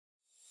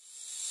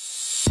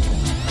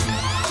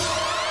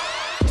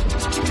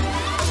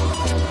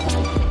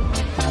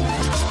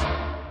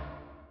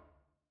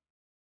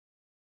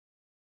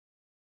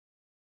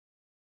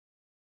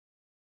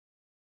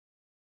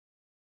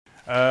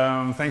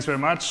Thanks very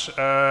much.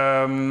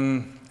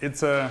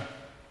 It's a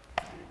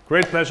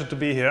great pleasure to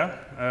be here.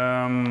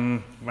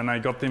 When I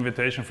got the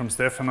invitation from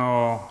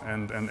Stefano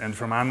and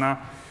from Anna,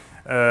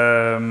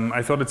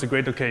 I thought it's a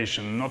great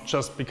occasion, not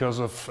just because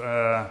of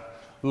a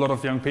lot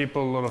of young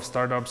people, a lot of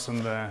startups,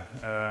 and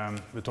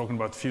we're talking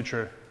about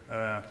future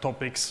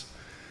topics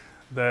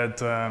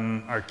that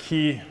are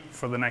key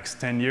for the next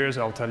 10 years.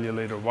 I'll tell you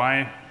later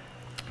why.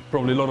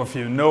 Probably a lot of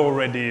you know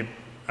already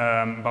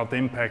about the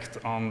impact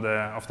of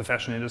the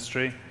fashion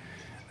industry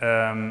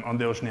on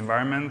the ocean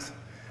environment.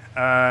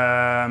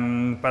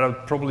 But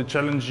I'll probably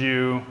challenge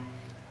you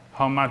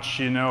how much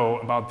you know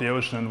about the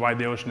ocean and why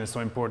the ocean is so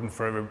important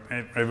for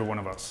every one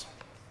of us.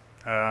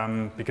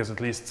 Because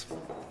at least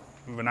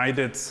when I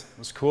did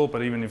school,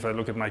 but even if I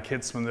look at my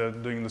kids when they're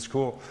doing the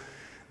school,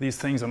 these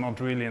things are not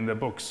really in their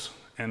books.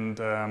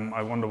 And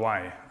I wonder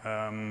why.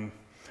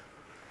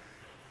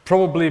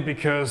 Probably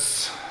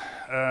because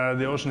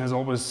the ocean has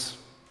always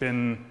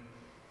been,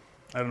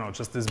 I don't know,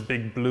 just this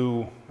big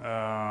blue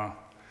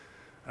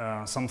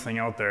something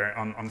out there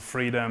on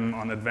freedom,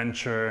 on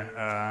adventure,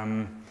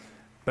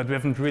 but we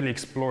haven't really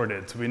explored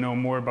it. We know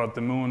more about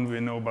the moon, we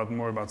know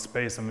more about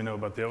space than we know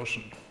about the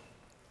ocean.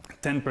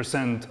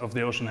 10% of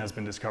the ocean has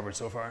been discovered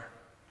so far.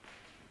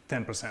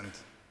 10%.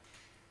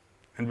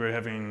 And we're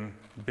having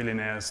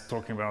billionaires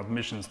talking about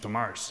missions to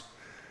Mars.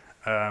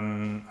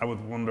 I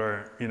would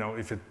wonder,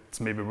 if it's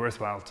maybe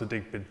worthwhile to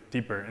dig a bit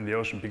deeper in the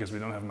ocean because we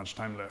don't have much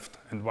time left,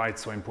 and why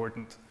it's so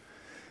important.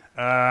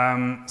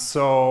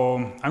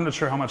 So I'm not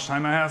sure how much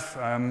time I have.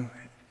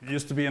 It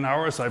used to be an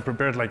hour, so I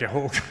prepared like a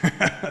whole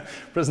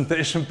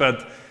presentation,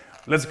 but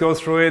let's go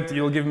through it.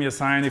 You'll give me a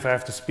sign if I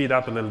have to speed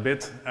up a little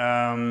bit.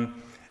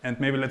 And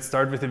maybe let's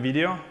start with the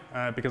video,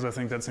 because I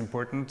think that's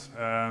important.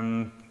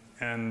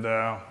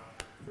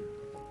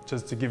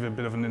 Just to give a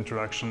bit of an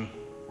introduction.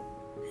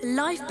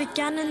 Life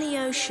began in the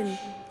ocean,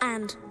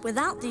 and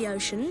without the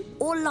ocean,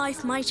 all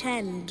life might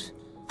end.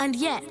 And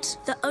yet,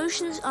 the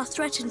oceans are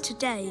threatened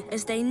today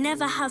as they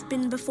never have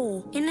been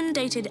before,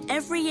 inundated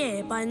every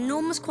year by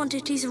enormous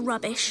quantities of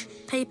rubbish,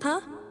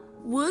 paper,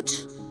 wood,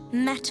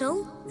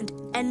 metal, and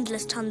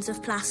endless tons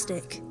of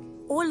plastic,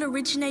 all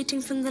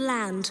originating from the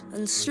land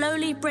and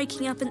slowly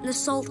breaking up in the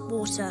salt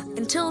water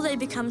until they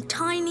become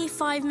tiny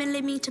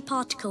 5mm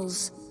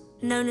particles,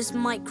 known as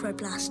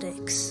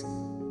microplastics.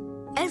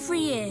 Every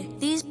year,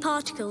 these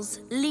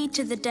particles lead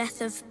to the death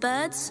of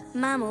birds,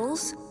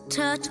 mammals,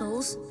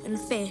 turtles, and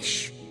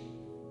fish.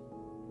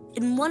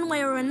 In one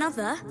way or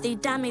another, they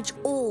damage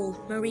all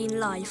marine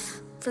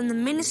life, from the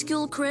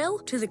minuscule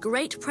krill to the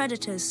great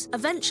predators,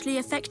 eventually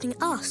affecting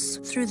us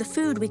through the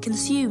food we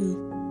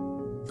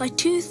consume. By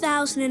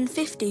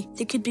 2050,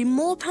 there could be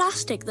more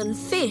plastic than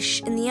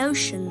fish in the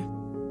ocean.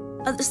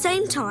 At the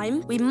same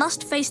time, we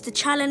must face the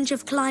challenge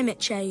of climate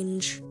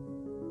change.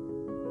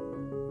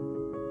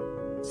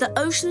 The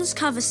oceans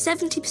cover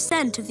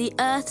 70% of the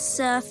Earth's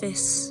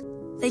surface.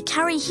 They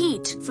carry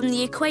heat from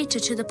the equator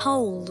to the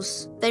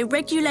poles. They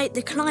regulate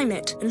the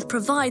climate and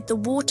provide the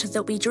water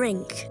that we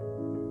drink.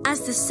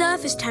 As the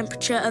surface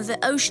temperature of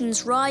the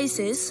oceans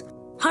rises,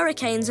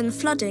 hurricanes and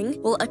flooding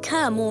will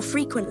occur more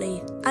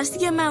frequently. As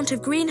the amount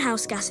of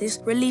greenhouse gases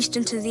released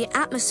into the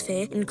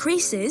atmosphere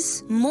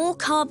increases, more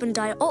carbon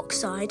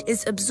dioxide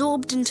is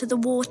absorbed into the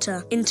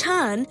water, in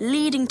turn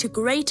leading to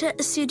greater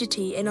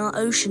acidity in our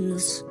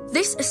oceans.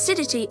 This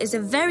acidity is a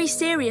very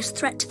serious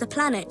threat to the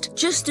planet,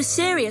 just as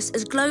serious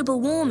as global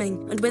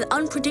warming and with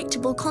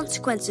unpredictable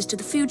consequences to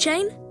the food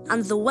chain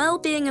and the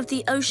well-being of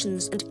the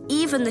oceans and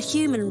even the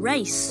human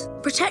race.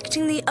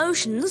 Protecting the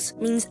oceans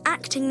means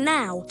acting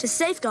now to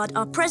safeguard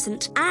our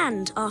present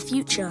and our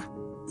future.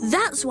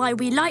 That's why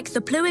we like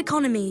the Blue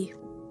Economy.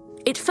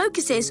 It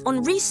focuses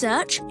on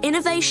research,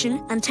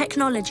 innovation and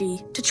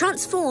technology to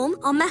transform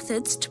our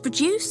methods to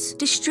produce,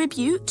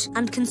 distribute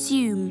and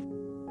consume.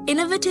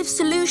 Innovative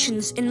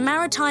solutions in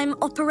maritime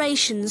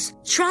operations,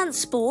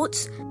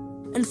 transport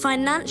and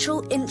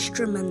financial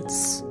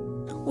instruments.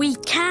 We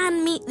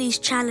can meet these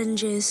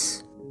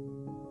challenges.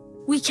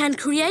 We can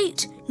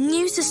create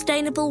new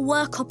sustainable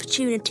work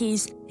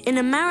opportunities in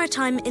a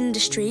maritime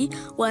industry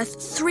worth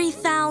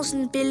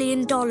 $3,000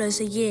 billion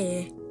a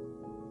year.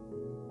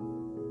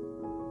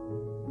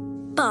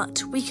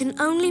 But we can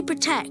only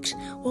protect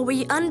what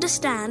we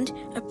understand,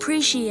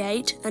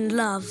 appreciate and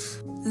love.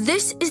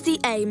 This is the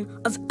aim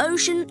of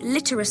ocean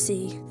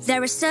literacy.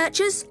 They're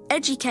researchers,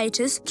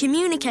 educators,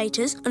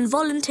 communicators and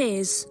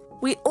volunteers.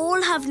 We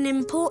all have an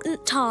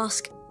important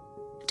task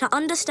to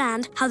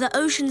understand how the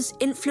oceans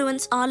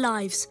influence our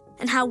lives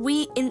and how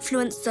we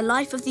influence the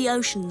life of the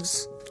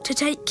oceans. To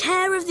take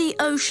care of the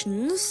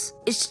oceans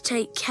is to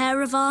take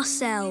care of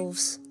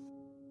ourselves.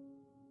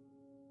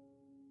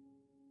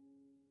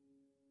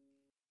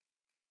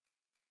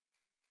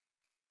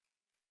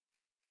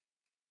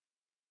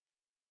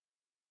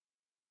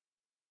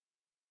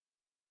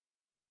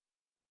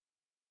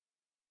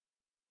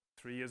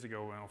 Three years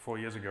ago, or 4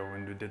 years ago,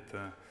 when we did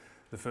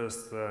the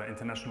first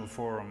international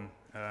forum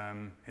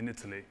in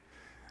Italy,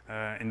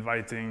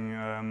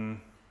 inviting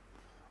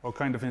all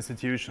kind of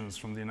institutions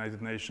from the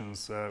United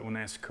Nations,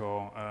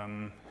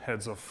 UNESCO,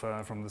 heads of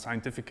from the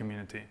scientific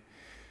community.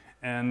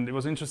 And it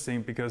was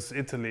interesting because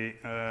Italy,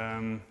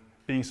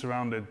 being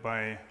surrounded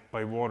by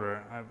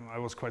water, I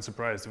was quite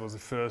surprised. It was the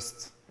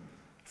first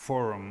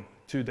forum,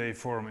 2-day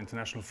forum,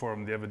 international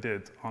forum they ever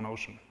did on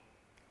ocean,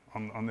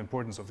 on the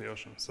importance of the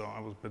ocean. So I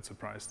was a bit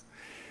surprised.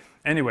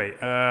 Anyway,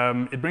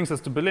 it brings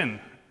us to Berlin,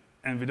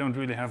 and we don't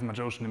really have much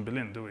ocean in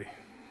Berlin, do we?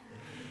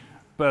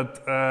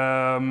 But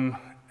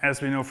as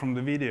we know from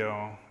the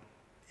video,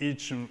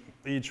 each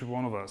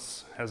one of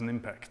us has an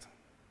impact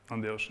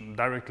on the ocean,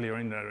 directly or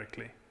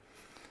indirectly.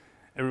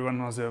 Everyone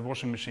has a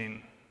washing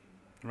machine,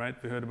 right?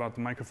 We heard about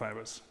the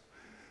microfibers.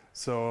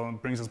 So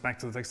it brings us back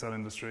to the textile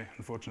industry,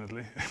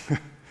 unfortunately.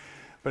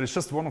 But it's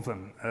just one of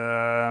them.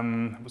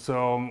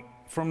 So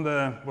from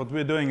what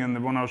we're doing in the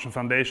One Ocean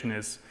Foundation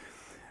is,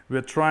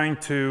 we're trying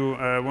to,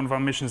 one of our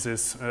missions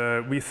is,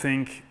 we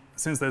think,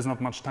 since there's not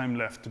much time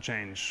left to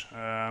change,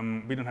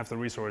 we don't have the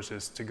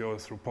resources to go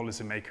through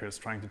policymakers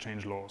trying to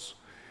change laws.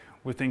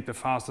 We think the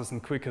fastest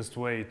and quickest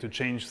way to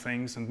change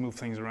things and move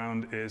things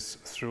around is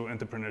through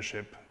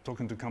entrepreneurship,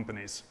 talking to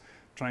companies,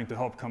 trying to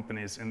help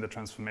companies in the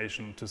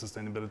transformation to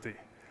sustainability,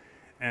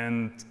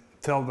 and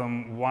tell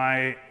them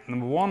why,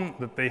 number one,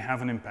 that they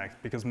have an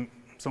impact, because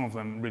some of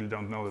them really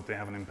don't know that they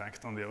have an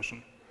impact on the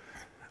ocean.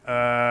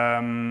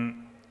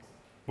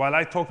 While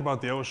I talk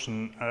about the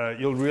ocean,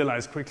 you'll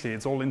realize quickly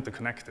it's all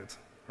interconnected,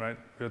 right?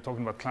 We're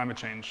talking about climate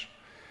change.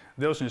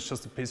 The ocean is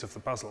just a piece of the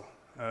puzzle.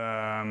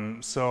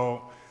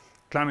 So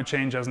climate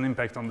change has an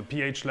impact on the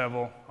pH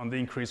level, on the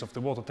increase of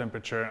the water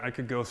temperature. I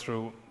could go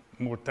through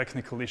more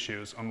technical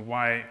issues on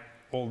why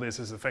all this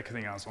is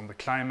affecting us on the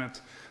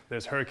climate.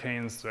 There's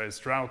hurricanes, there's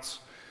droughts.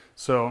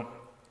 So,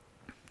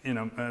 you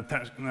know,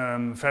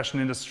 fashion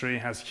industry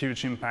has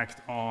huge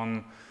impact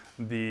on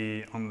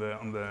the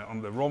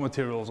raw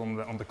materials,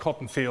 on the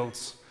cotton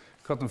fields.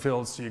 Cotton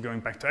fields, you're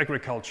going back to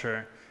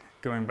agriculture,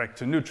 going back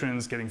to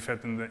nutrients, getting fed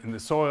in the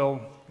soil.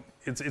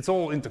 It's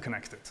all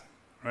interconnected,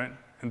 right?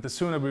 And the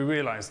sooner we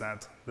realize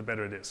that, the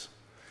better it is.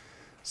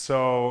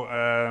 So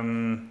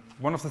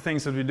one of the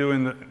things that we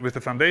do with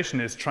the foundation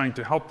is trying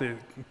to help the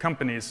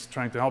companies,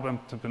 trying to help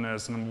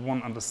entrepreneurs, number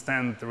one,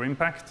 understand their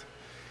impact.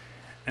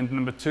 And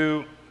number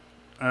two,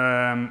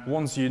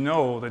 once you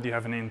know that you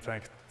have an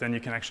impact, then you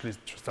can actually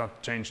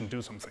start to change and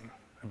do something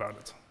about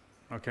it,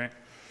 okay?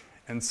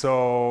 And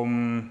so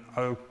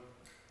I'll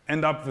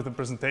end up with a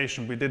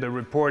presentation. We did a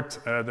report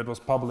that was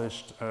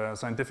published, a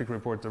scientific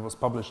report that was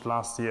published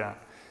last year,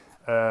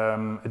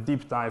 a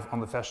deep dive on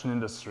the fashion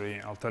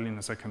industry. I'll tell you in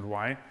a second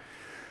why.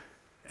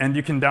 And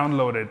you can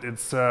download it.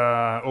 It's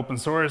open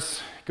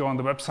source. Go on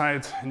the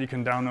website and you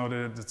can download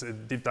it. It's a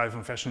deep dive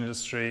on fashion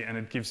industry, and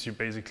it gives you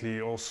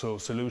basically also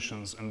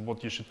solutions and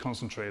what you should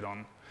concentrate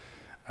on.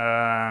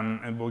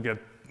 And we'll get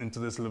into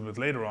this a little bit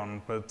later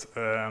on, but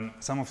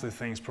some of the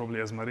things, probably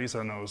as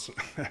Marisa knows,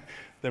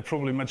 they're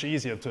probably much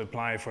easier to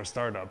apply for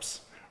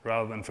startups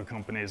rather than for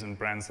companies and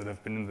brands that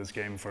have been in this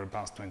game for the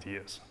past 20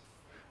 years.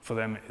 For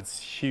them, it's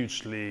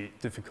hugely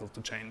difficult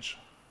to change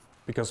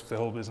because of the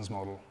whole business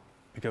model,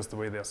 because of the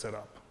way they're set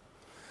up.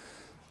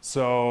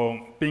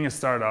 So being a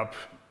startup,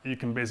 you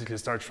can basically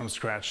start from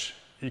scratch.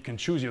 You can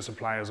choose your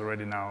suppliers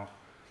already now.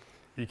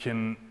 You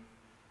can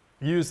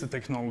use the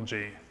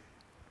technology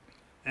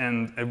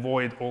and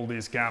avoid all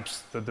these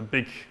gaps that the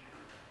big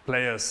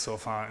players so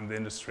far in the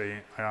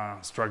industry are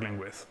struggling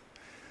with.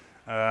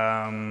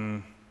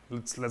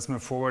 Let's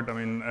move forward. I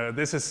mean,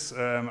 this is,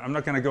 I'm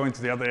not going to go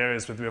into the other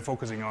areas that we are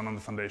focusing on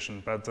the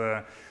foundation, but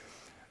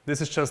this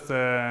is just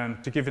to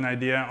give you an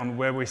idea on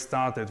where we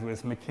started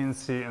with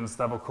McKinsey and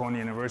Stavoconi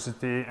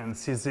University and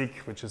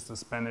CSIC, which is the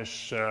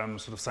Spanish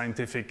sort of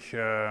scientific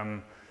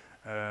arm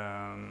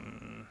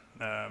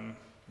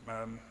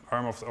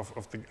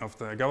of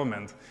the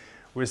government.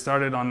 We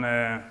started on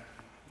a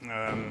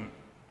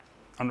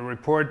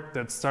report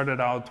that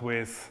started out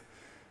with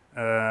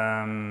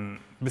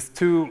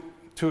two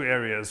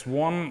areas.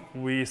 One,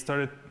 we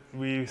thought,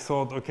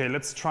 okay,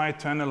 let's try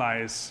to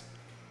analyze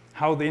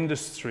how the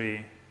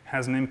industry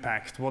has an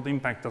impact. What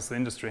impact does the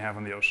industry have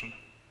on the ocean?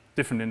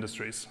 Different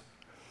industries.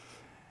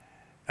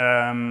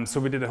 So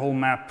we did a whole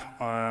map.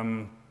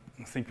 I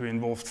think we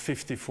involved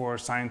 54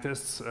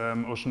 scientists,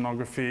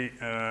 oceanography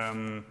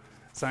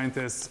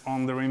scientists,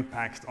 on their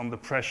impact on the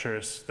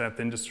pressures that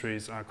the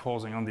industries are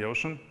causing on the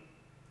ocean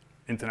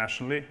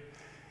internationally.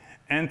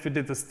 And we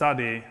did a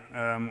study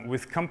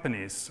with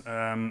companies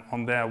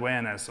on their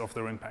awareness of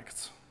their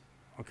impacts.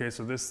 Okay,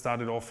 so this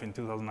started off in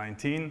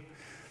 2019.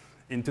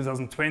 In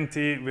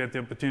 2020, we had the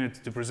opportunity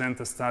to present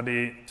a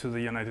study to the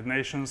United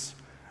Nations,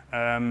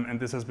 and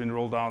this has been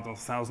rolled out on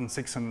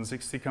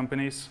 1,660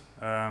 companies.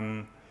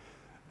 So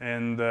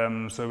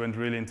it went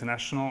really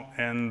international.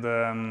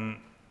 And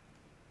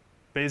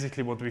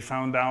basically what we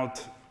found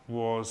out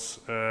was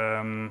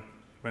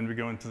when we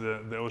go into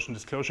the Ocean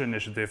Disclosure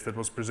Initiative that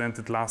was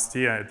presented last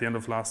year, at the end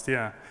of last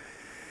year,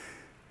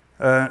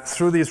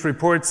 through these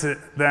reports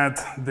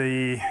that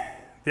the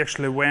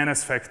actual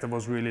awareness factor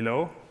was really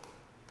low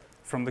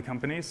from the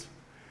companies.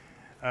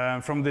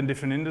 from the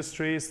different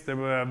industries. There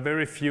were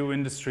very few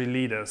industry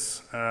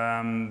leaders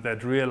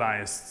that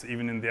realized,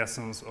 even in the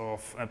absence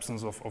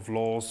of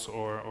laws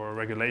or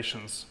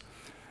regulations,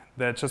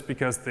 that just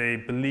because they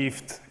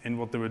believed in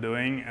what they were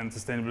doing and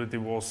sustainability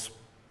was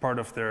part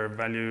of their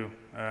value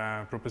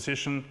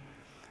proposition,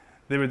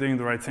 they were doing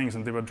the right things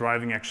and they were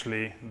driving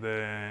actually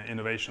the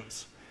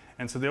innovations.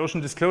 And so the Ocean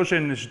Disclosure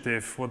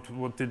Initiative,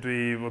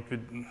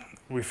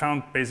 we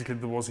found basically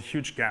there was a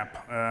huge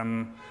gap,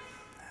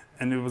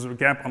 and it was a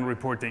gap on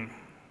reporting.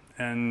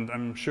 And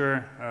I'm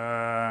sure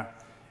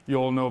you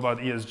all know about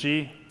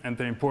ESG and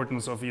the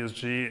importance of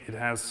ESG. It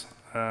has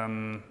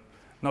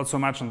not so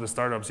much on the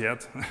startups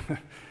yet,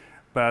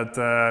 but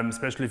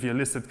especially if you're a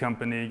listed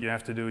company, you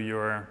have to do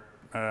your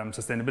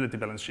sustainability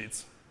balance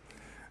sheets.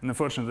 And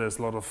unfortunately, there's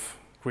a lot of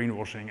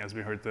greenwashing, as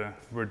we heard the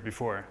word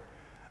before.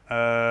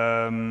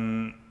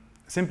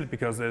 Simply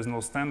because there's no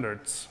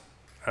standards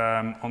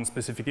on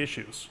specific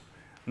issues.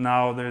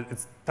 Now,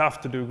 it's tough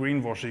to do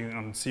greenwashing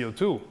on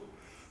CO2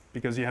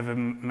 because you have a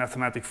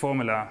mathematical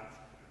formula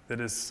that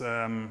is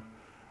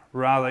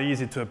rather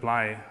easy to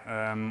apply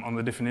on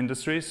the different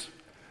industries.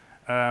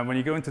 When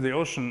you go into the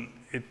ocean,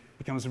 it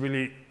becomes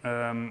really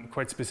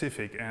quite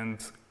specific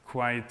and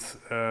quite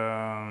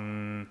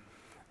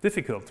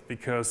difficult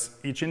because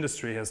each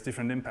industry has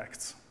different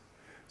impacts.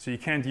 So you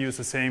can't use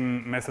the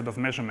same method of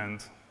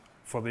measurement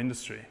for the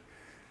industry.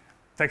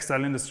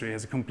 Textile industry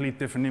has a complete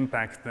different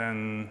impact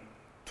than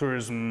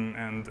tourism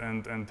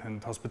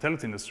and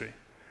hospitality industry,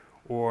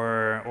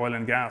 or oil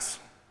and gas,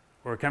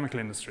 or chemical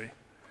industry,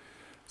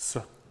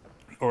 so,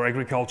 or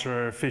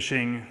agriculture,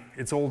 fishing.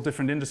 It's all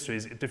different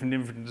industries. Different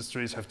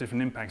industries have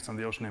different impacts on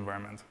the ocean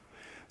environment.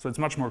 So it's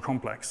much more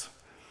complex.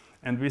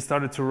 And we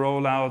started to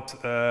roll out,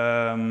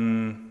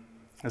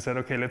 I said,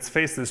 okay, let's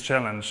face this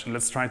challenge and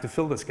let's try to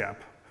fill this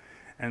gap.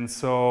 And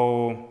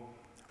so,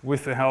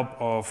 with the help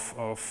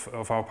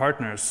of our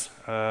partners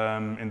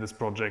in this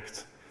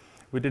project,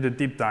 we did a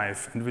deep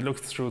dive and we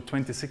looked through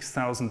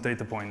 26,000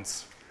 data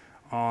points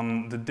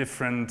on the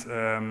different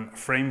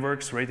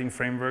frameworks, rating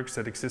frameworks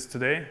that exist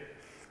today,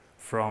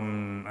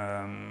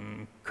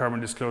 from Carbon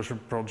Disclosure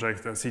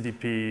Project,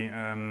 CDP,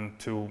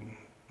 to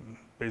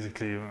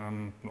basically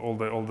all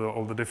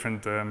the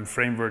different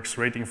frameworks,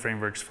 rating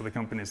frameworks for the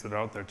companies that are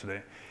out there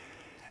today.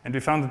 And we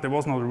found that there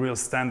was no real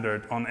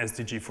standard on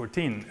SDG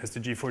 14.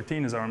 SDG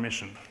 14 is our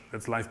mission.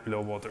 That's life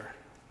below water,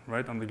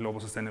 right, on the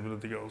global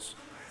sustainability goals.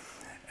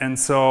 And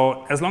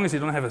so as long as you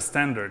don't have a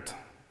standard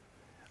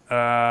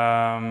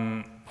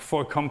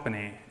for a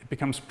company, it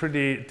becomes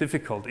pretty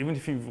difficult, even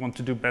if you want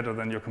to do better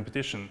than your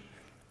competition,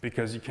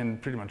 because you can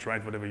pretty much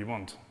write whatever you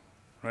want,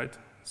 right?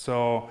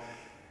 So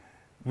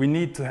we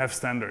need to have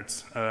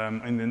standards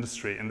in the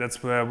industry, and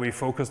that's where we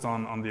focused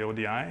on the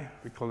ODI.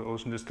 We call it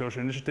Ocean Disclosure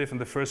Initiative, and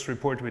the first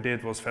report we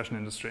did was fashion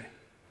industry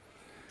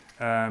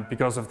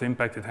because of the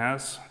impact it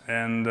has.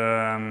 And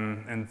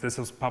this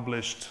was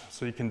published,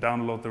 so you can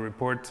download the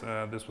report.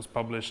 This was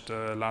published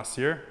last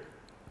year,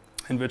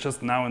 and we're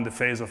just now in the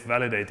phase of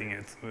validating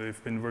it.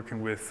 We've been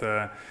working with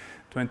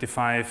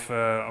 25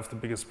 of the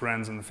biggest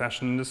brands in the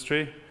fashion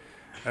industry.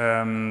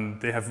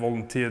 They have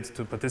volunteered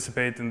to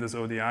participate in this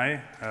ODI.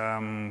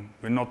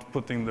 We're not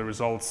putting the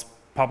results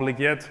public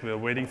yet, we're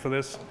waiting for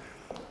this.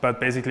 But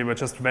basically we're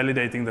just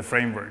validating the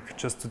framework,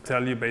 just to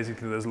tell you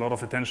basically there's a lot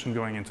of attention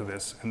going into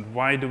this. And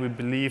why do we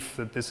believe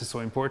that this is so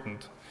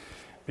important?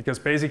 Because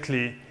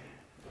basically,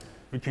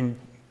 we can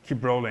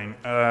keep rolling.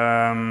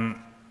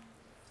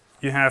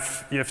 You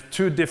have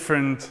two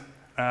different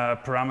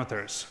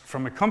parameters.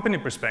 From a company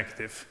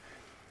perspective,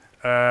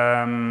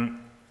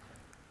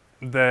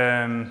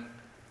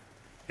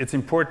 it's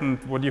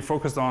important, what you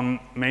focused on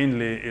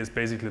mainly is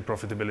basically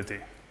profitability,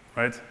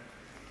 right?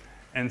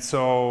 And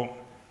so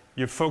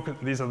you focus,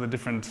 these are the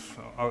different,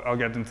 I'll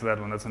get into that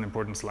one, that's an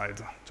important slide.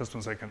 Just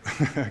 1 second,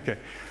 okay.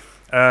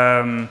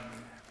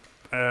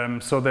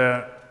 So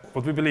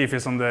what we believe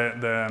is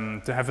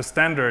to have a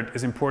standard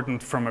is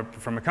important from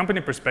a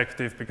company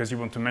perspective because you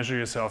want to measure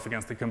yourself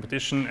against the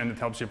competition and it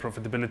helps your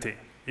profitability.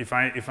 If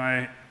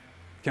I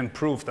can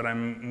prove that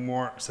I'm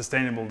more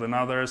sustainable than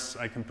others,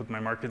 I can put my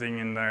marketing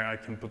in there, I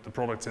can put the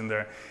products in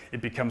there, it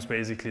becomes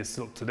basically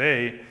still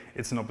today,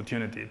 it's an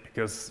opportunity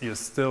because you're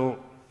still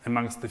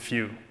amongst the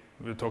few.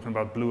 We're talking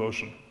about blue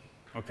ocean.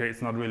 Okay,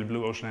 it's not really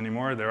blue ocean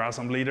anymore, there are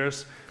some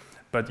leaders,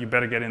 but you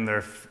better get in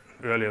there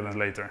earlier than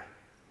later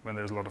when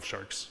there's a lot of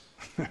sharks.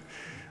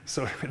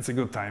 So it's a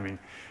good timing.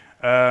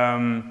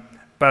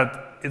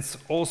 But it's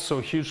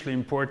also hugely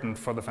important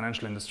for the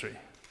financial industry.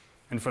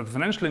 And for the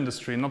financial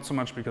industry, not so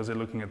much because they're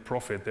looking at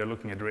profit, they're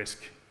looking at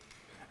risk.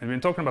 And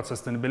when talking about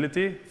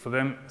sustainability, for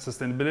them,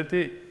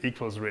 sustainability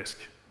equals risk.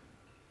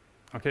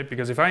 Okay,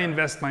 because if I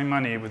invest my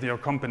money with your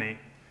company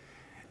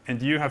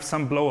and you have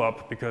some blow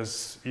up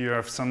because you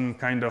have some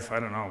kind of, I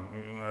don't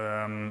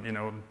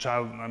know,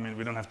 child, I mean,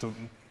 we don't have to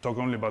talk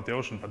only about the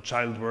ocean, but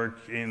child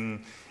work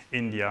in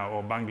India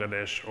or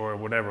Bangladesh or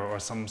whatever, or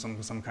some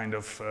kind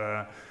of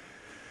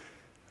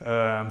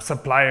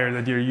supplier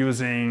that you're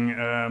using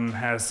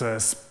has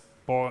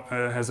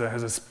has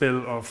a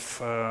spill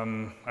of, I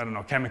don't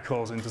know,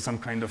 chemicals into some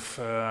kind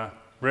of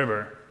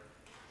river,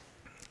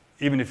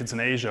 even if it's in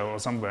Asia or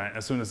somewhere,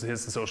 as soon as it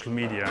hits the social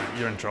media,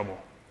 you're in trouble.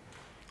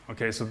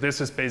 Okay, so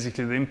this is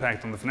basically the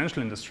impact on the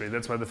financial industry.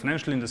 That's why the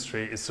financial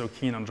industry is so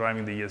keen on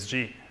driving the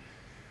ESG.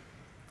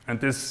 And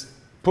this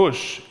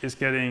push is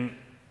getting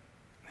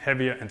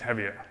heavier and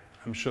heavier.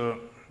 I'm sure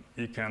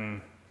you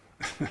can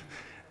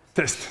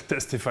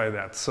testify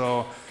that.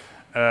 So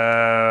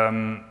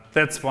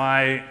that's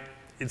why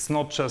it's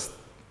not just,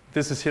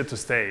 this is here to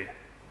stay,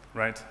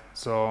 right?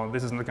 So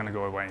this is not going to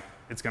go away.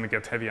 It's going to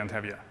get heavier and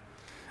heavier.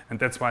 And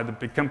that's why the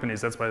big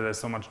companies, that's why there's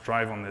so much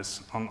drive on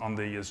this, on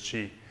the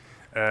ESG,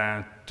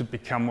 to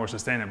become more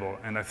sustainable.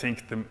 And I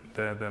think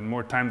the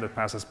more time that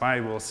passes by,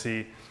 we'll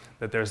see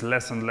that there's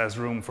less and less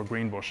room for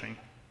greenwashing.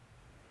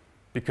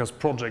 Because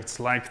projects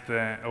like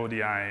the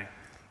ODI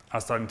are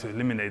starting to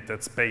eliminate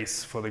that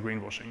space for the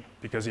greenwashing,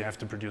 because you have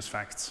to produce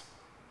facts.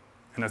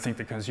 And I think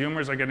the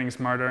consumers are getting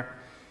smarter.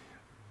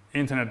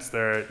 Internet's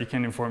there, you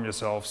can inform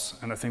yourselves,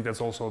 and I think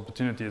that's also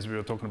opportunities. We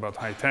were talking about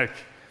high tech.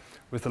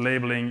 With the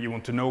labeling, you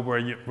want to know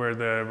where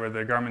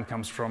the garment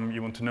comes from,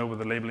 you want to know where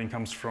the labeling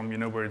comes from, you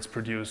know where it's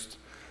produced.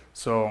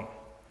 So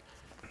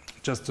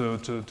just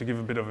to give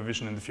a bit of a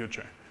vision in the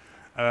future.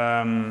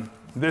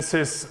 This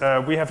is,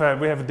 we have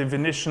a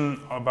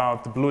definition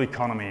about the blue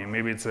economy.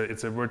 Maybe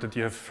it's a word that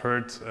you have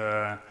heard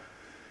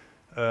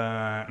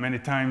many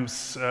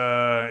times.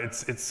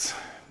 It's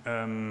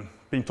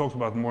being talked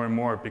about more and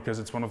more because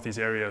it's one of these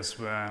areas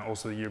where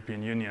also the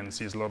European Union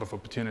sees a lot of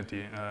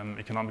opportunity,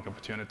 economic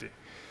opportunity.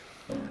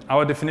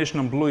 Our definition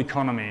on blue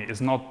economy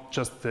is not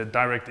just the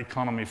direct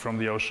economy from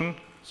the ocean.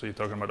 So you're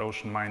talking about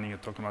ocean mining, you're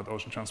talking about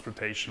ocean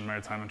transportation,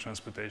 maritime and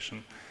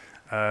transportation,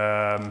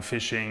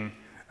 fishing,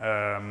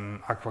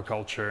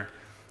 aquaculture.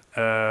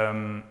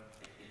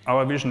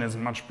 Our vision is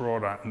much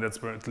broader, and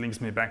that's where it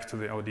links me back to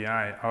the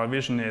ODI. Our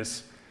vision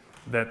is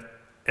that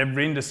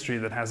every industry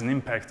that has an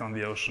impact on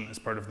the ocean is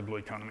part of the blue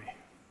economy.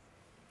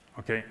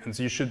 Okay, and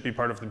so you should be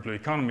part of the blue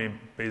economy,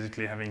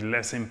 basically having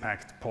less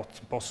impact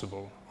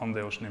possible on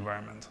the ocean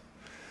environment.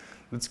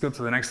 Let's go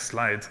to the next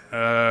slide.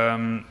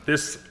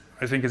 This,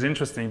 I think, is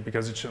interesting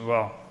because it should,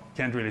 well,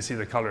 can't really see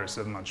the colors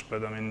that much,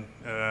 but I mean,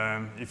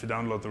 if you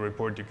download the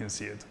report, you can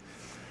see it.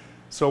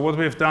 So what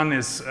we've done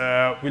is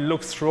we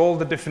looked through all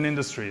the different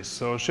industries.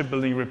 So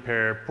shipbuilding,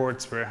 repair,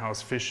 ports, warehouse,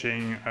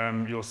 fishing.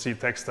 You'll see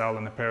textile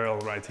and apparel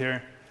right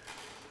here.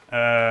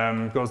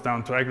 Goes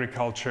down to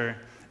agriculture.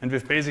 And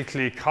we've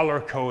basically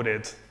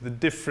color-coded the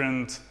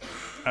different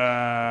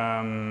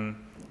KPIs,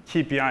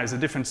 the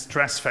different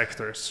stress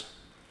factors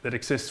that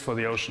exist for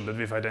the ocean that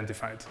we've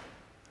identified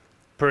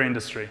per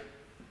industry.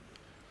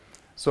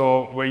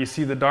 So where you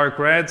see the dark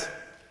red,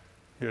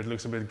 here it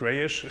looks a bit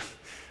grayish,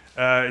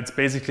 it's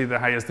basically the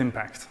highest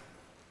impact,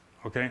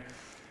 okay?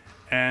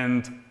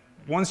 And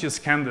once you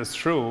scan this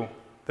through,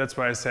 that's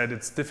why I said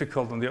it's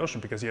difficult on the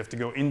ocean because you have to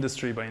go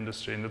industry by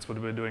industry, and that's what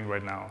we're doing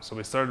right now. So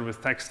we started with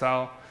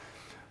textile.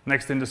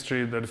 Next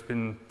industry that I've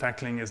been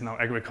tackling is now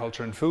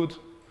agriculture and food.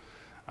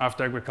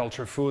 After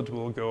agriculture, food,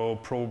 we'll go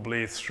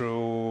probably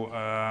through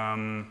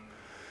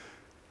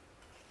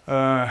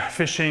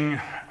fishing,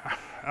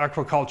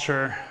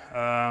 aquaculture,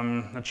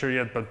 not sure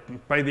yet, but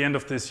by the end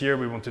of this year,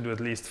 we want to do at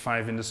least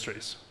 5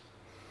 industries.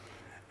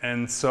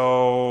 And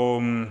so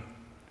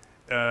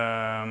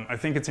I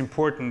think it's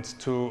important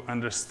to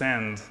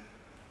understand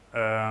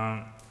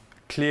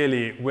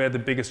clearly where the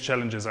biggest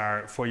challenges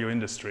are for your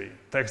industry.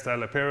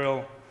 Textile,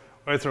 apparel,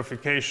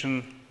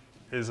 eutrophication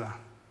is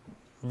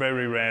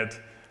very red.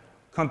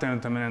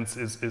 Contaminants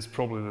is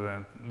probably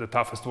the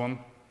toughest one.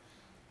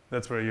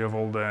 That's where you have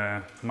all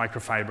the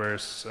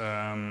microfibers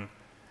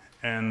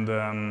and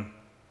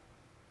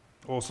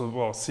also,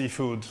 well,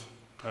 seafood,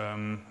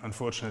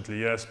 unfortunately,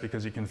 yes,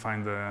 because you can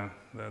find the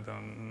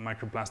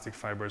microplastic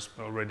fibers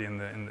already in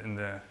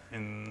the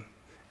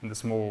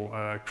small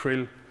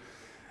krill.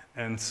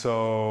 And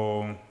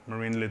so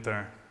marine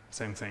litter,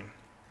 same thing.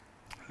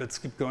 Let's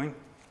keep going.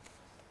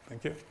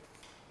 Thank you.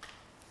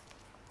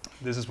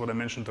 This is what I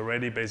mentioned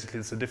already. Basically,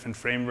 it's the different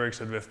frameworks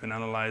that have been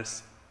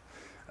analyzed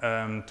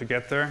to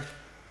get there.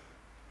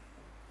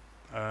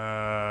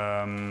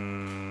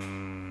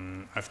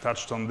 I've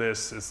touched on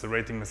this. It's the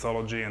rating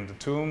methodology and the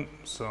tool.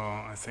 So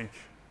I think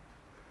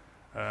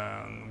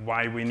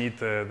why we need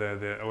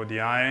the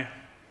ODI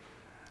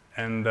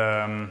and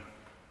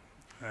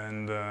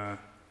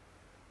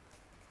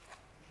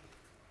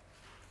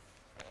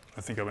I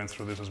think I went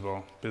through this as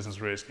well.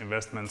 Business risk,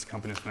 investments,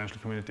 companies, financial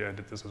community. I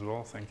did this as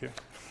well. Thank you.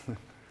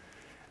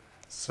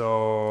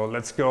 So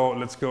let's go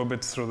a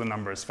bit through the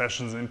numbers.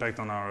 Fashion's impact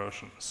on our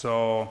ocean.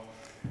 So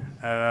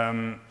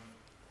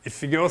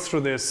if you go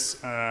through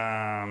this,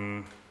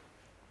 I'm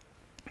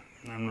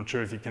not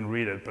sure if you can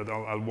read it, but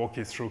I'll walk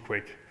you through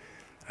quick.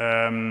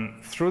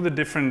 Through the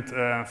different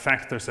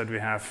factors that we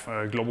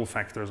have, global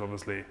factors,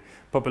 obviously,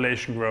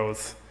 population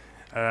growth,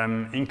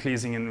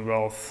 increasing in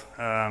wealth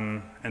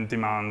and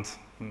demand.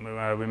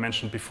 We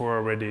mentioned before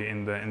already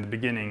in the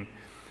beginning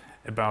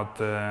about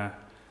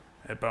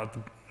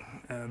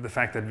the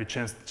fact that we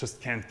just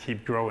can't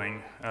keep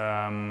growing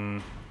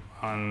on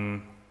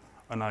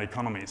our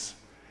economies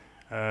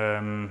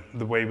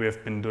the way we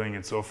have been doing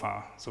it so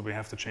far. So we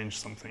have to change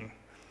something.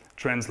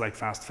 Trends like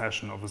fast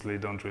fashion obviously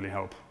don't really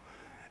help.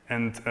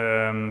 And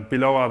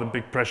below are the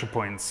big pressure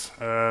points.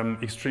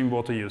 Extreme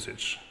water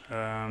usage.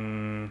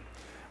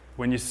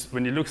 When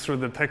you look through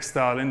the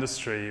textile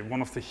industry,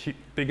 one of the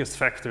biggest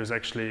factors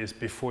actually is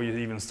before you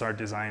even start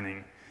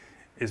designing,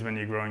 is when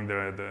you're growing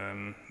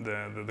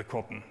the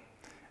cotton.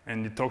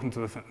 And you're talking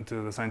to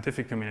the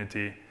scientific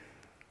community,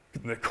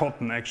 the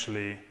cotton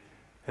actually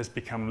has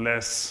become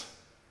less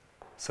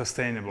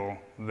sustainable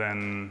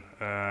than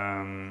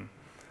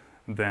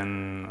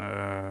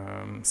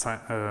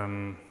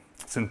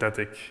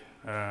synthetic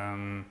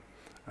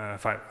how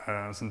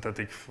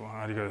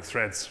do you call it,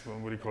 threads?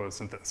 What do you call it?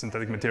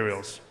 Synthetic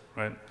materials,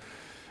 right?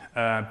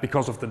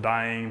 Because of the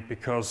dyeing,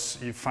 because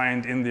you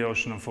find in the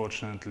ocean,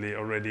 unfortunately,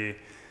 already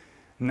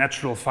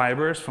natural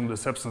fibers from the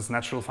substance,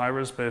 natural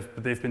fibers,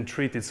 but they've been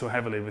treated so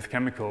heavily with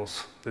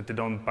chemicals that they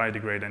don't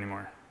biodegrade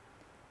anymore.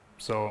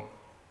 So,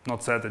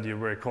 not said that you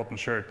wear a cotton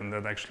shirt and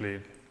that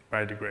actually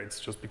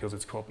biodegrades just because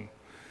it's cotton.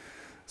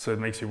 So it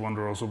makes you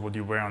wonder also what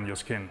you wear on your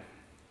skin,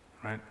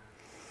 right?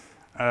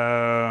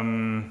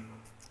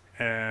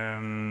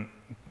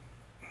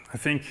 I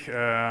think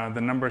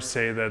the numbers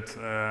say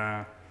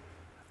that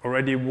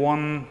already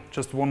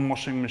just one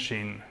washing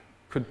machine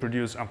could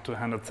produce up to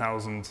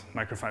 100,000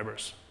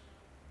 microfibers.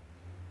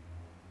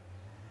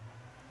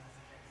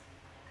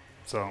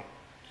 So,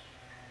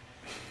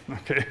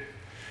 okay,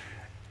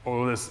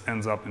 all this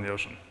ends up in the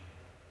ocean.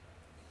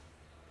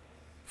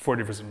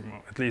 40%,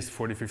 at least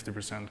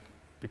 40–50%,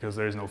 because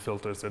there is no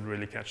filters that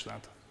really catch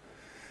that.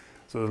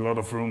 So there's a lot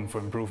of room for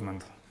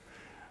improvement.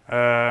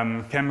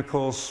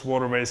 Chemicals,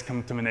 waterways,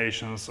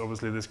 contaminations,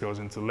 obviously this goes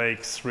into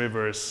lakes,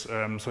 rivers,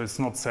 so it's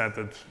not said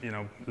that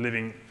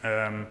living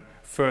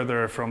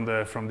further from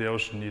the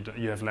ocean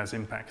you have less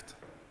impact.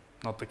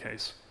 Not the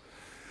case.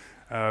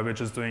 We're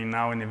just doing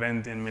now an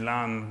event in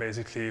Milan,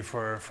 basically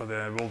for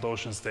the World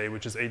Oceans Day,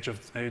 which is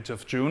 8th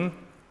of June.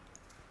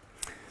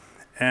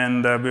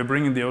 And we're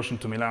bringing the ocean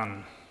to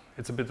Milan.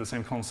 It's a bit the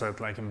same concept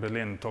like in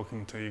Berlin,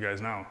 talking to you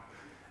guys now.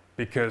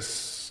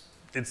 Because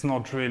it's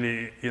not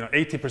really,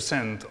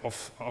 80%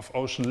 of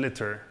ocean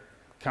litter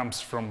comes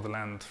from the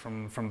land,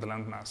 from the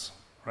land mass,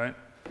 right?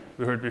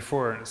 We heard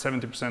before,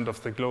 70% of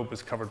the globe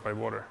is covered by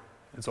water.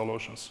 It's all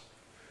oceans.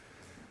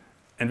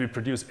 And we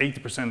produce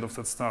 80% of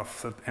that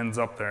stuff that ends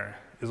up there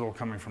is all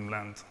coming from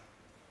land.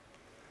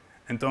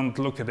 And don't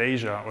look at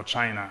Asia or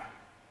China.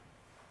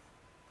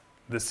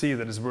 The sea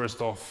that is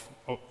worst off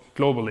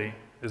globally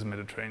is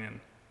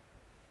Mediterranean,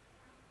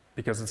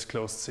 because it's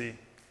closed sea.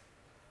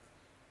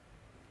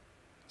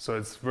 So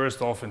it's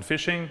worst off in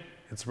fishing,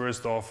 it's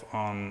worst off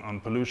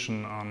on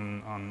pollution,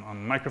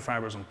 on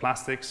microfibers, on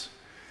plastics.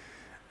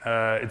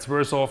 It's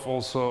worse off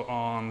also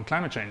on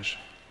climate change,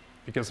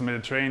 because the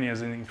Mediterranean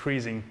is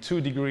increasing 2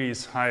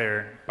 degrees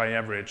higher by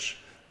average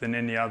than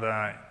any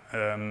other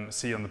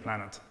sea on the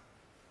planet.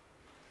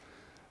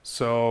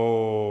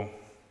 So,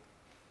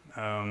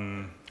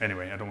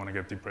 anyway, I don't want to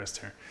get depressed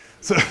here.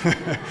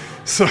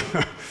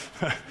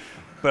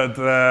 But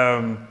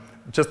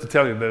just to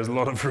tell you, there's a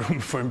lot of room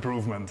for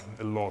improvement,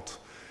 a lot.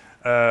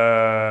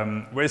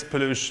 Waste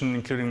pollution,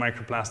 including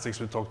microplastics,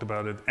 we talked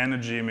about it.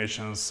 Energy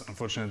emissions,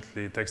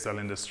 unfortunately, textile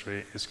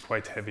industry is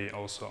quite heavy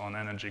also on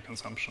energy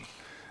consumption,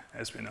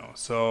 as we know.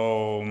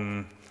 So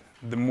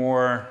the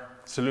more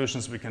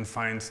solutions we can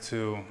find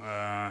to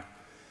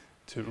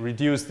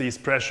reduce these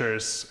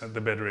pressures,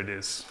 the better it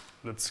is.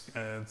 Let's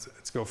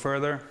go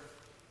further.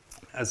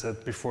 As I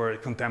said before,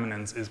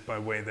 contaminants is by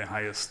way the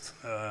highest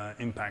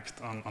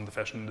impact on the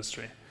fashion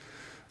industry.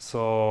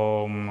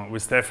 So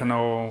with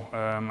Stefano,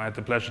 I had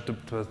the pleasure to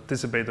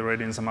participate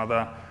already in some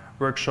other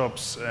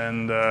workshops,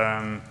 and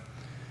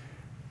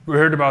we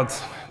heard about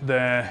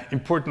the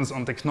importance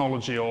on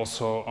technology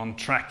also on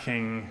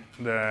tracking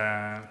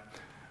the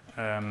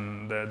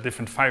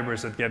different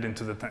fibers that get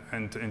into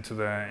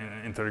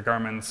the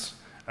garments,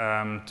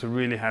 to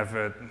really have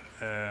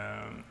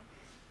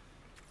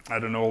I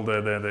don't know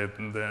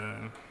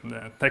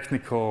the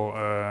technical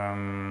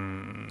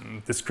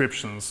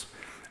descriptions,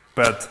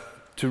 but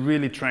to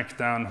really track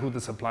down who the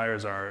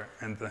suppliers are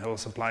and the whole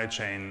supply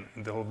chain,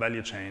 the whole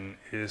value chain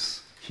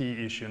is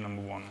key issue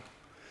number one.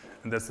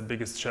 And that's the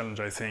biggest challenge,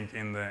 I think,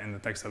 in the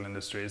textile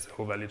industry, is the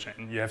whole value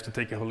chain. You have to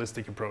take a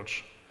holistic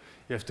approach.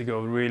 You have to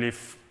go really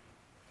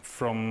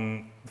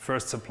from the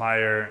first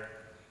supplier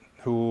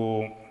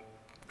who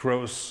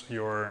grows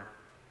your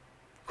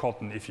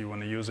cotton, if you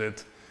want to use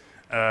it,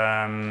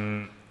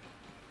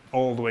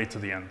 all the way to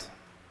the end.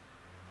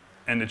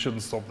 And it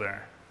shouldn't stop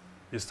there.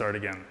 You start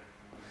again.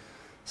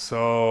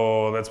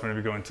 So that's when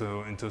we go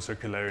into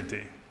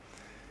circularity.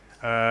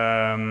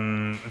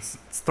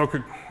 Let's talk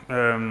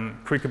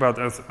quick about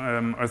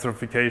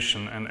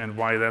eutrophication and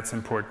why that's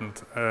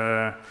important.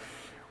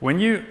 When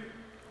you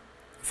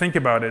think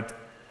about it,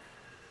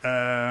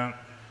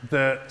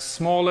 the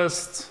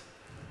smallest,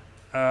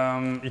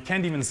 you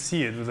can't even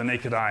see it with the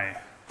naked eye.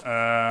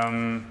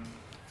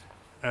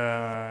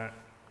 we're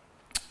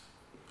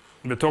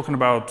talking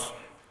about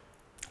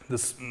the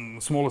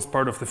smallest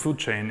part of the food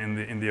chain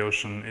in the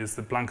ocean is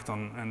the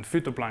plankton, and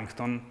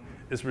phytoplankton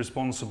is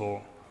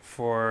responsible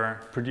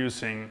for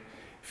producing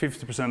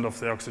 50% of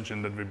the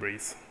oxygen that we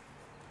breathe.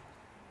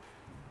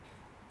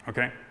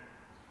 Okay?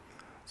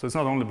 So it's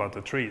not only about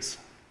the trees.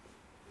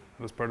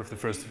 It was part of the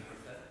first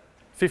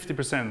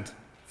 50%.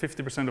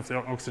 50% of the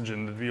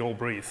oxygen that we all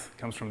breathe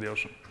comes from the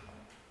ocean.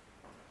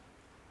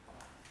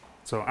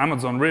 So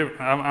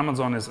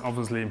Amazon is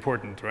obviously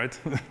important, right?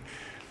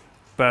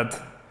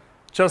 But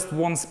just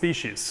one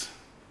species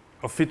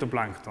of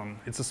phytoplankton,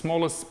 it's the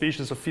smallest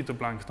species of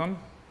phytoplankton,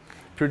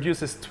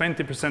 produces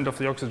 20% of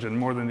the oxygen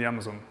more than the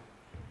Amazon.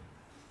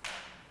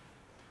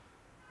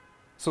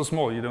 So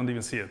small, you don't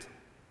even see it.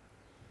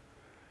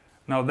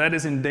 Now that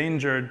is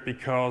endangered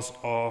because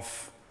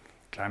of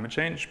climate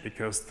change,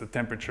 because the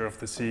temperature of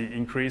the sea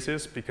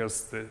increases,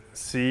 because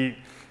the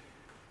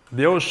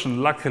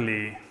ocean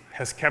luckily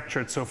has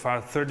captured so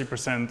far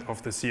 30%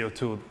 of the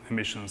CO2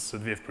 emissions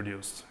that we have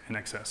produced in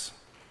excess.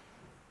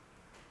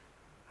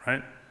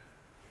 Right?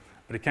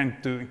 But it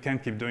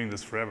can't keep doing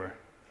this forever.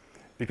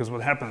 Because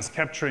what happens,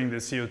 capturing the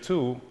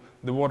CO2,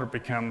 the water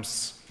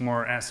becomes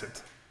more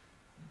acid.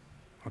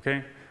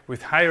 Okay?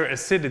 With higher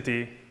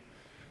acidity,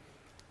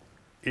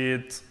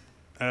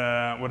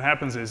 what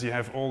happens is you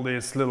have all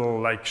these little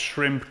like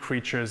shrimp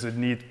creatures that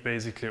need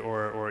basically,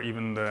 or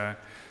even the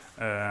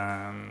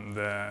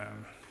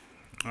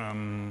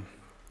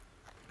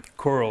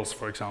corals,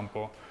 for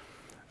example.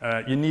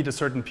 You need a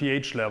certain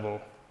pH level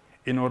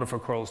in order for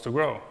corals to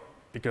grow,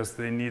 because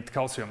they need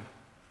calcium.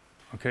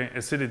 Okay,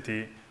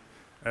 acidity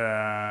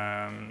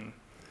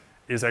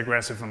is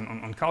aggressive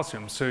on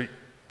calcium. So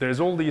there's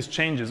all these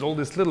changes, all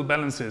these little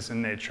balances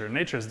in nature.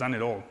 Nature has done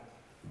it all.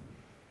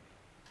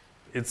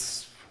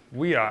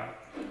 We are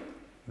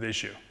the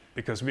issue,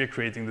 because we are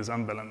creating this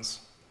unbalance.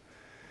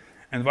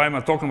 And why am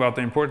I talking about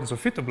the importance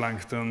of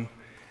phytoplankton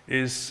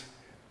is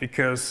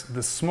because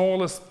the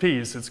smallest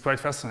piece, it's quite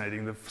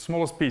fascinating, the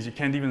smallest piece, you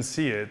can't even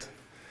see it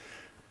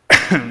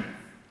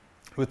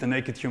with the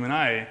naked human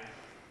eye,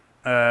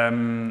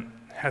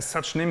 has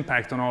such an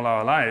impact on all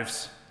our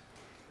lives.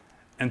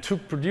 And to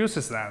produce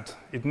that,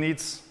 it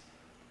needs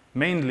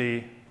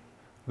mainly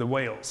the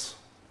whales.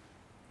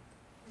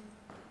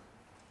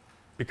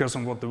 Because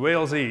of what the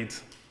whales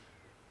eat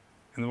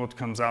and what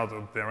comes out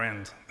of their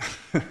end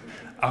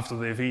after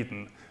they've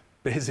eaten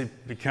basically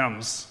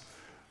becomes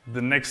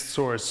the next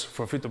source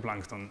for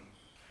phytoplankton,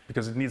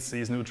 because it needs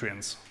these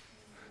nutrients.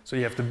 So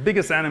you have the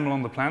biggest animal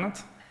on the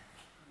planet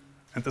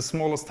and the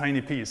smallest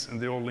tiny piece,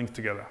 and they all link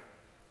together,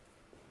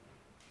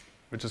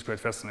 which is quite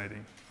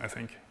fascinating, I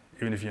think,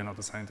 even if you're not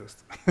a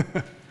scientist.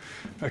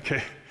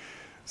 Okay,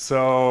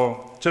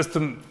 so just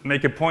to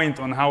make a point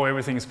on how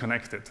everything is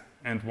connected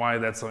and why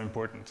that's so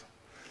important.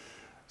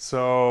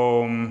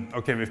 So,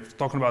 okay, we've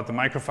talked about the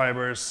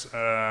microfibers.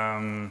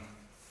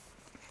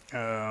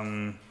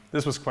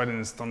 This was quite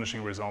an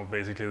astonishing result,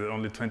 basically, that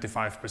only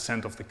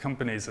 25% of the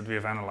companies that we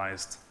have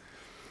analyzed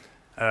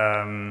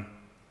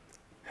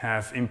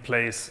have in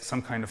place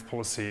some kind of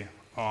policy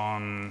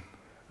on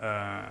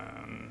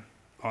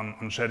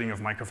shedding of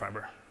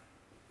microfiber.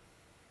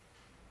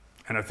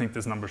 And I think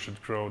this number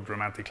should grow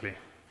dramatically,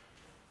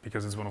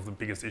 because it's one of the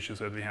biggest issues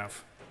that we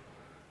have.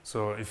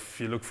 So if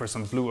you look for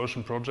some blue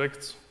ocean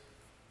projects,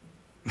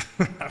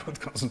 I would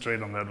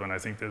concentrate on that one. I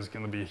think there's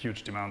going to be a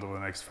huge demand over the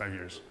next 5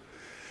 years.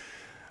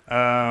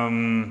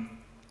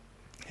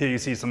 Here you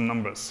see some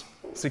numbers.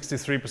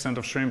 63%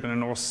 of shrimp in the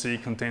North Sea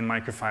contain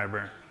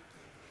microfiber.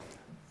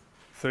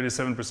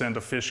 37%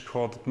 of fish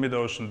caught at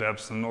mid-ocean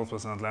depths in the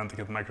Northwestern Atlantic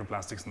had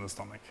microplastics in the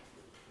stomach.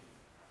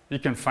 You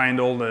can find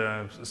all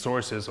the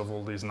sources of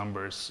all these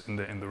numbers in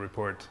the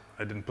report.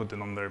 I didn't put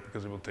it on there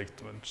because it will take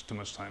too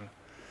much time.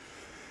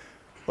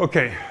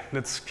 Okay,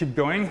 let's keep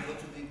going. Go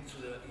to the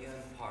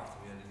end part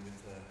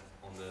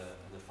on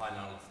the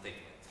final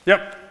statement.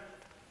 Yep.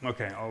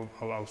 Okay,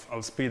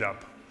 I'll speed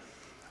up.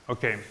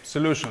 Okay,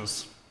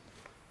 solutions.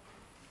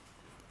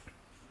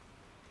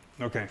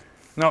 Okay,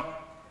 no,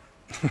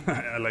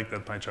 I like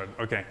that pie chart.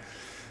 Okay,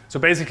 so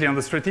basically on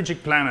the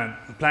strategic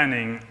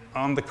planning,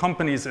 on the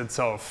companies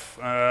itself,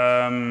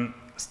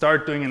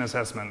 start doing an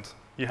assessment.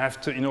 You have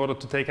to, in order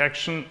to take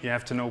action, you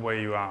have to know where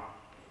you are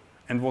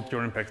and what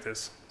your impact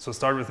is. So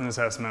start with an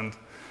assessment.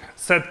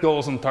 Set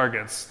goals and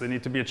targets. They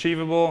need to be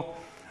achievable.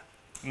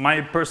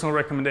 My personal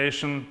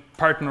recommendation,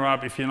 partner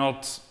up if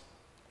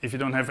you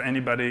don't have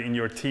anybody in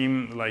your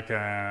team, like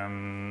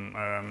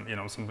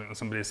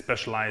somebody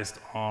specialized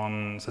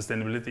on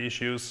sustainability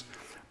issues.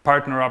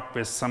 Partner up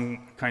with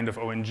some kind of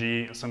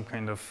ONG, some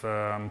kind of,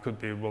 could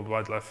be World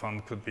Wildlife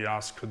Fund, could be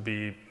us, could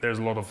be, there's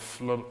a lot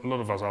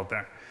of us out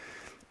there.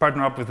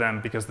 Partner up with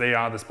them because they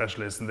are the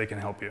specialists and they can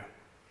help you.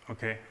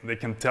 Okay, they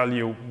can tell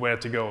you where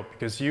to go,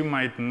 because you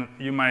might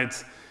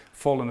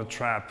fall in a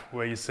trap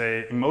where you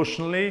say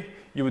emotionally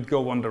you would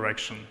go one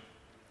direction,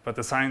 but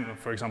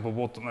for example,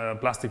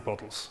 plastic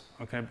bottles.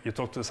 Okay, you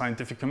talk to the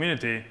scientific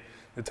community,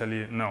 they tell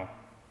you no.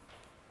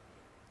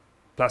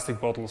 Plastic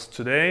bottles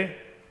today,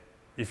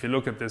 if you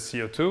look at the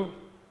CO2,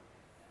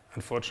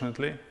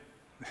 unfortunately,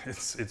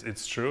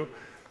 it's true,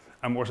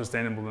 are more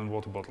sustainable than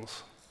water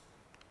bottles.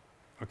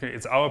 Okay,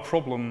 it's our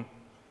problem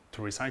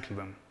to recycle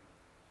them,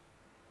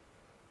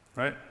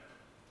 right?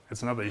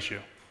 It's another issue.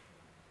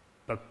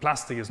 But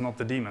plastic is not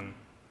the demon.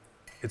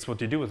 It's what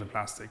you do with the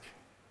plastic.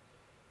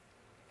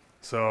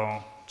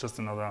 So, just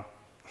another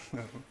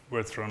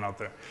word thrown out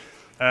there.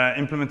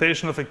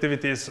 Implementation of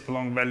activities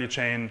along value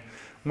chain,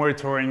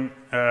 monitoring,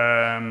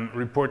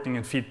 reporting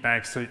and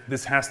feedback. So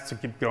this has to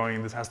keep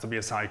going. This has to be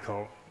a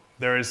cycle.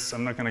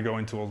 I'm not going to go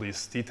into all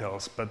these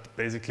details, but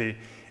basically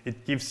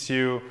it gives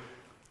you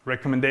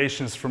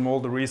recommendations from all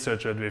the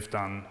research that we've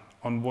done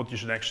on what you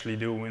should actually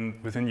do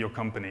within your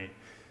company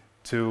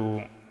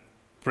to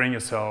bring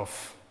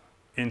yourself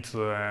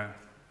into a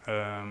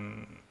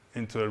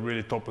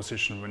really top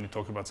position when you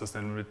talk about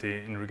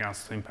sustainability in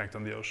regards to impact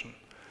on the ocean.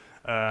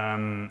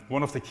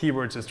 One of the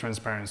keywords is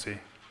transparency.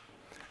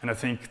 And I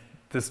think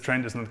this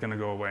trend is not going to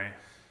go away.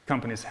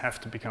 Companies have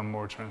to become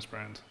more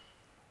transparent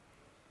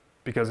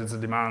because it's a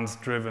demand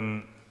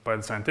driven by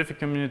the scientific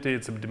community,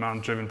 it's a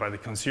demand driven by the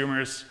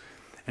consumers.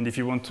 And if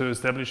you want to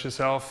establish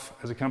yourself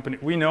as a company,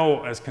 we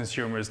know as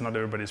consumers not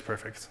everybody is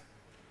perfect.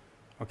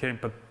 Okay,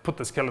 but put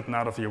the skeleton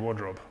out of your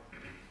wardrobe.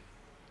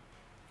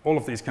 All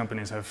of these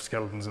companies have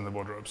skeletons in the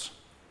wardrobes.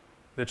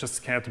 They're just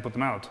scared to put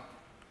them out.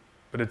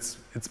 But it's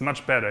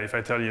much better if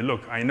I tell you,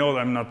 look, I know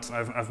I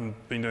haven't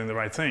been doing the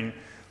right thing.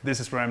 This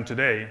is where I am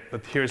today,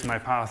 but here's my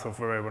path of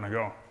where I want to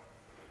go.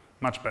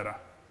 Much better.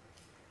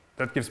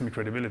 That gives me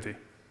credibility,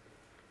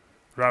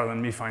 rather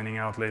than me finding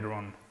out later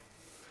on.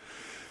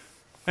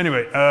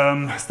 Anyway,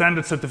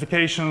 standard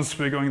certifications,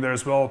 we're going there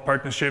as well,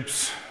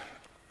 partnerships.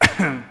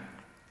 I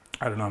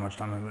don't know how much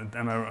time,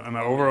 am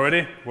I over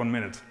already? 1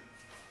 minute.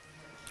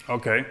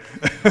 Okay.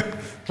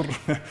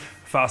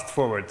 Fast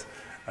forward.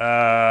 No,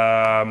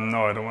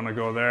 I don't want to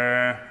go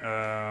there.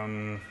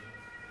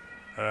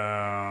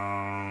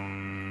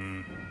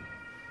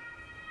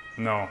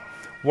 No.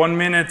 1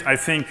 minute, I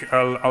think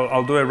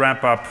I'll do a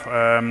wrap up,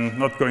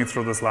 not going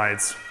through the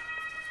slides.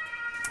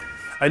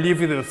 I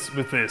leave you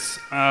with this.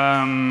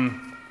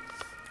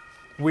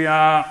 We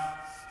are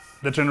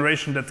the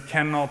generation that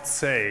cannot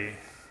say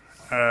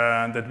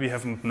that we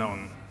haven't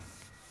known,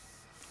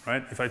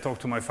 right? If I talk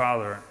to my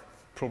father,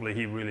 probably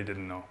he really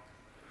didn't know.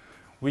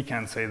 We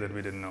can't say that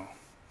we didn't know.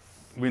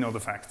 We know the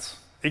facts.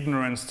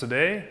 Ignorance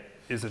today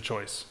is a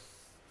choice.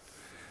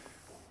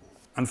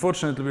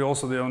 Unfortunately, we're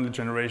also the only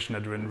generation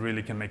that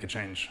really can make a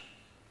change.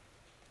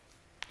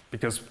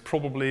 Because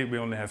probably we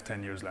only have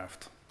 10 years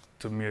left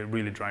to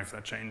really drive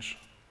that change.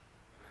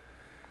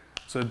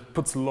 So it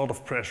puts a lot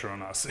of pressure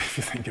on us, if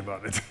you think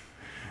about it.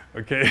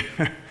 Okay?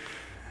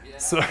 Yeah,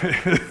 so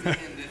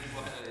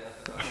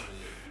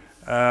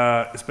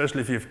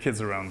especially if you have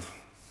kids around.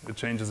 It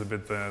changes a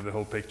bit the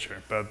whole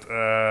picture. But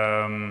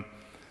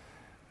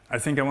I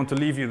think I want to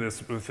leave you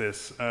with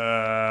this,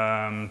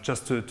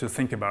 just to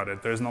think about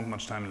it. There's not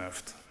much time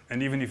left.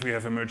 And even if we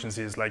have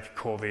emergencies like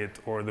COVID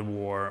or the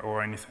war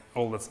or anything,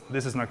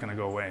 this is not going to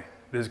go away.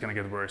 This is going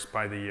to get worse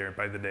by the year,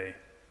 by the day.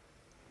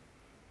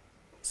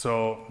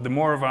 So the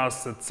more of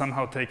us that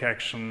somehow take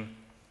action,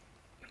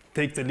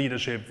 take the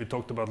leadership, we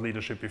talked about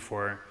leadership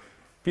before,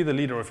 be the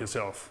leader of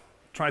yourself.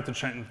 Try to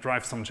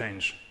drive some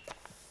change.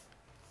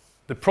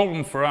 The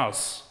problem for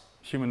us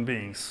human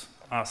beings,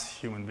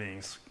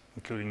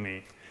 including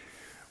me,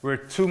 we're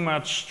too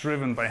much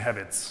driven by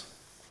habits.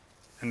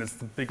 And it's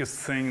the biggest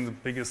thing, the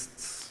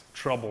biggest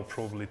trouble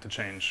probably to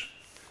change.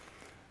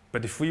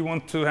 But if we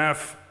want to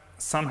have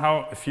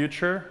somehow a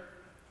future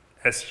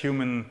as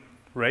human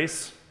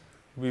race,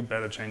 we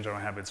better change our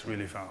habits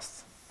really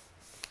fast.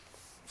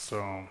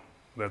 So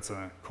that's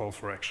a call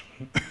for action.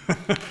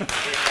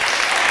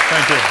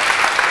 Thank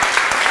you.